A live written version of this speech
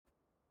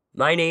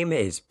My name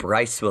is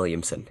Bryce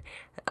Williamson.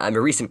 I'm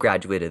a recent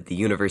graduate of the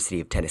University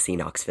of Tennessee,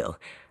 Knoxville.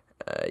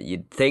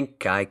 You'd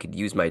think I could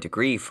use my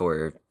degree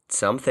for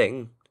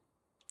something,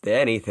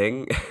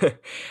 anything.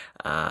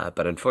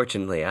 But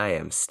unfortunately, I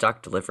am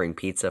stuck delivering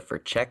pizza for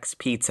Check's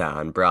Pizza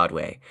on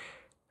Broadway.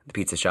 The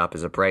pizza shop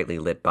is a brightly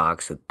lit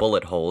box with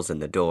bullet holes in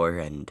the door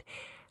and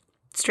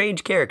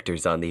strange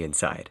characters on the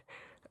inside.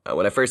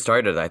 When I first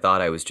started, I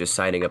thought I was just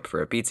signing up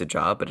for a pizza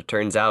job, but it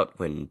turns out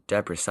when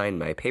Deborah signed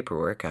my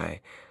paperwork,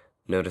 I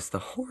noticed the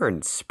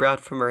horns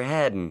sprout from her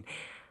head, and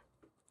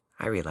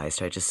I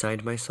realized I just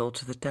signed my soul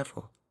to the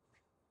devil.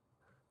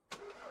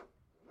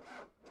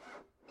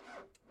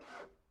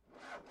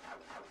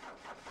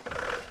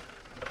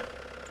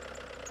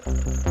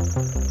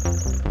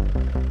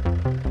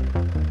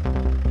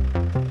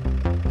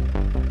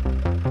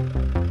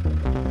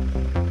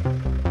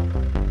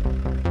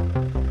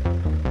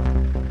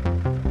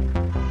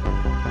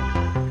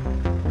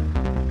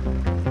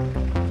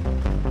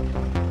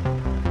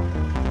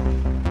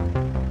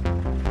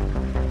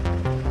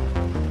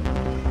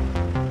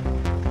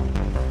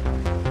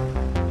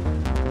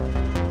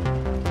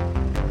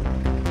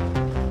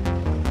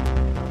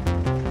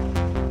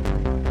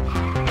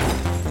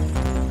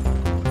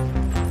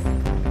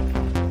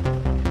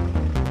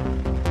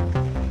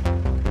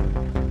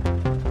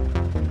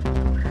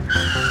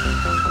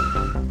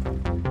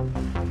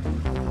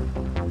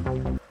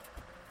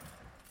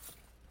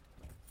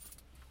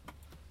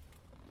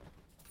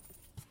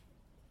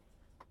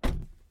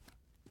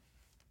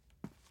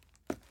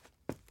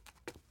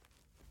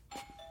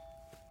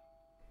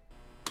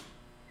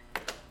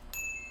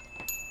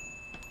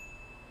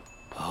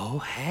 Oh,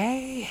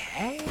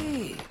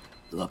 hey.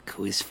 Look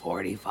who's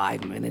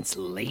 45 minutes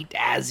late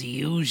as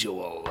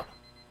usual.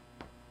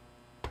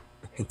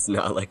 It's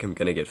not like I'm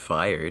gonna get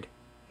fired.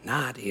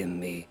 Not in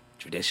the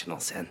traditional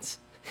sense.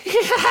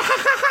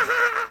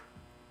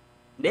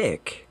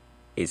 Nick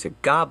is a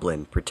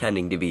goblin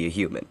pretending to be a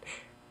human.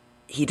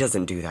 He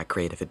doesn't do that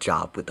great of a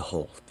job with the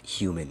whole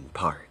human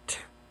part.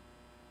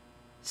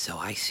 So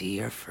I see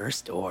your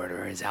first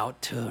order is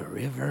out to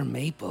River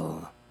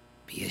Maple.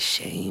 Be a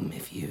shame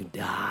if you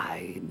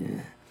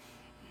died.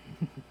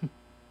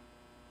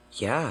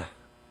 Yeah,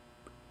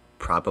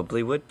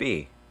 probably would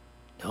be.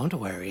 Don't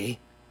worry.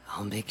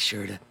 I'll make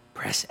sure to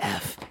press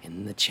F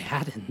in the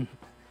chat and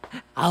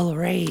I'll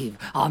rave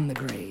on the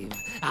grave.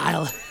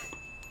 I'll...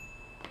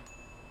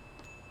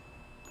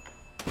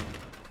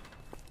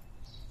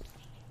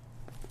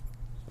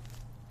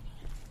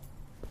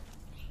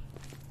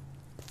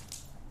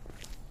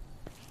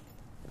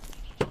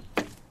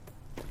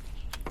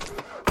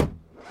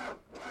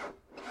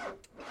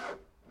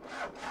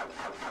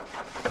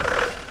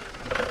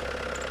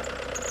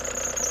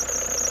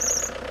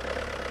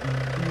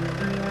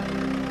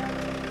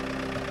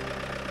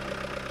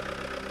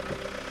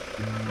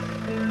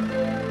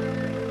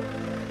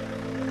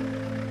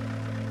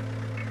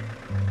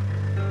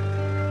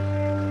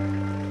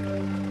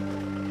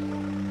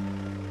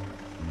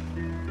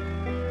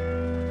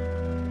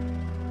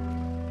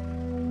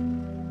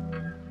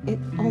 It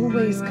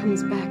always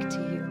comes back to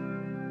you.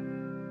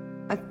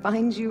 I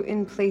find you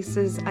in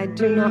places I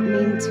do not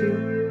mean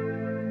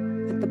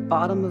to. At the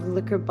bottom of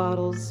liquor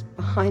bottles,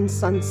 behind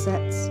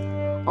sunsets,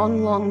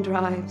 on long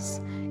drives,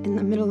 in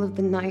the middle of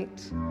the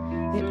night.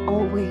 It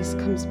always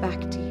comes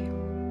back to you.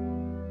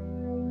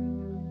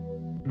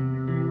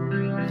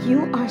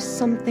 You are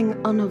something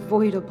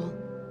unavoidable.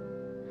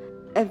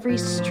 Every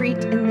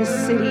street in this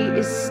city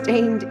is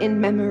stained in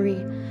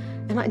memory,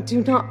 and I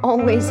do not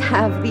always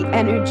have the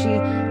energy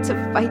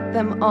to fight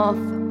them off.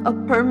 A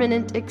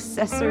permanent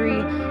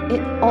accessory,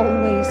 it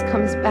always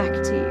comes back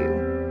to you.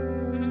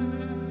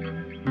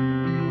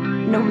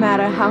 No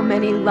matter how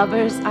many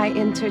lovers I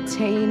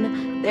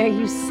entertain, there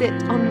you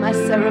sit on my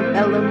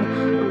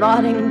cerebellum,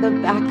 rotting the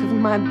back of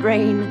my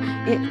brain.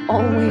 It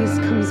always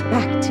comes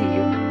back to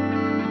you.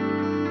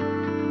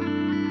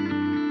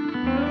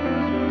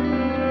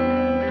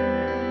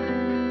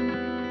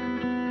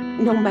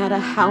 No matter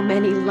how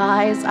many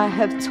lies I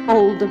have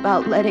told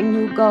about letting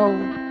you go,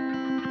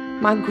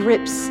 my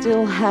grip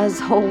still has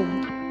hold.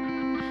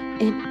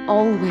 It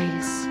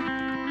always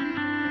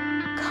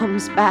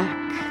comes back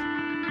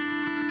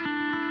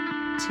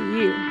to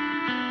you.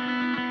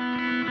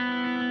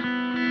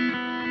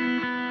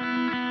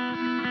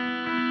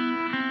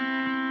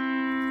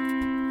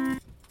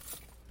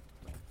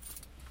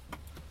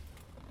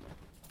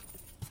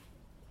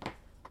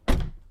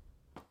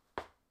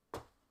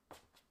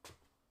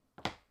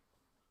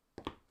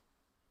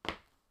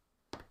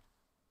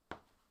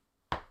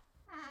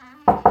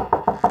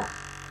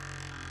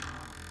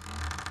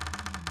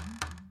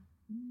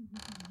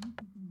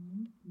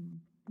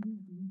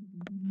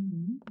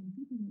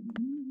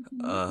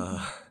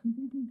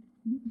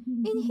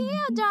 In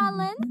here,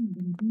 darling.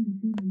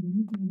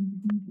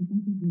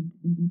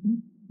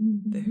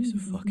 There's a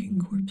fucking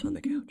corpse on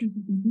the couch.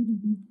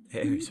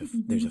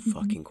 There's a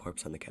fucking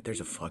corpse on the couch.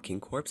 There's a fucking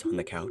corpse on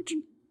the couch.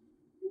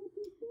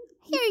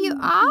 Here you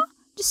are.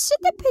 Just sit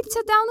the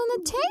pizza down on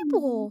the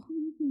table.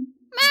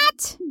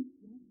 Matt!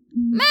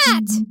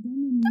 Matt!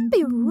 Don't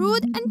be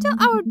rude and tell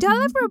our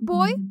delivery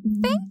boy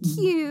thank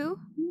you.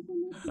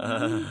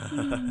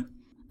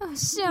 Oh,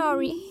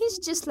 sorry, he's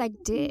just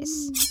like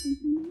this.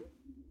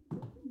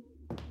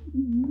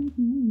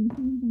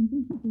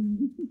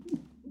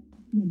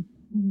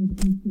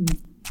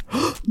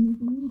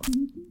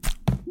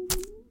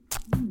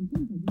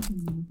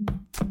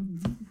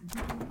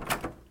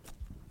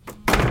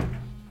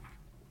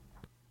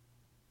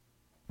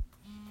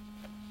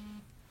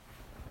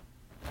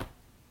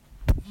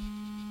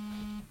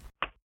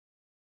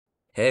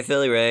 Hey,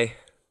 Philly Ray.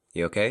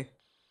 You okay?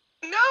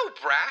 No,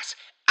 Bryce,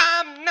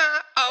 I'm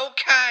not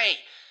okay.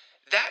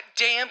 That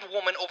damned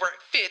woman over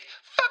at Fifth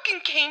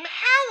fucking came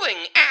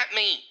howling at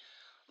me.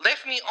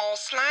 Left me all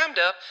slimed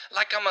up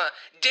like I'm a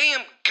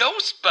damn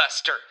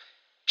ghostbuster.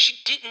 She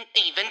didn't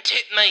even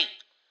tip me.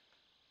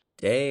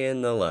 Day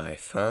in the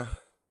life, huh?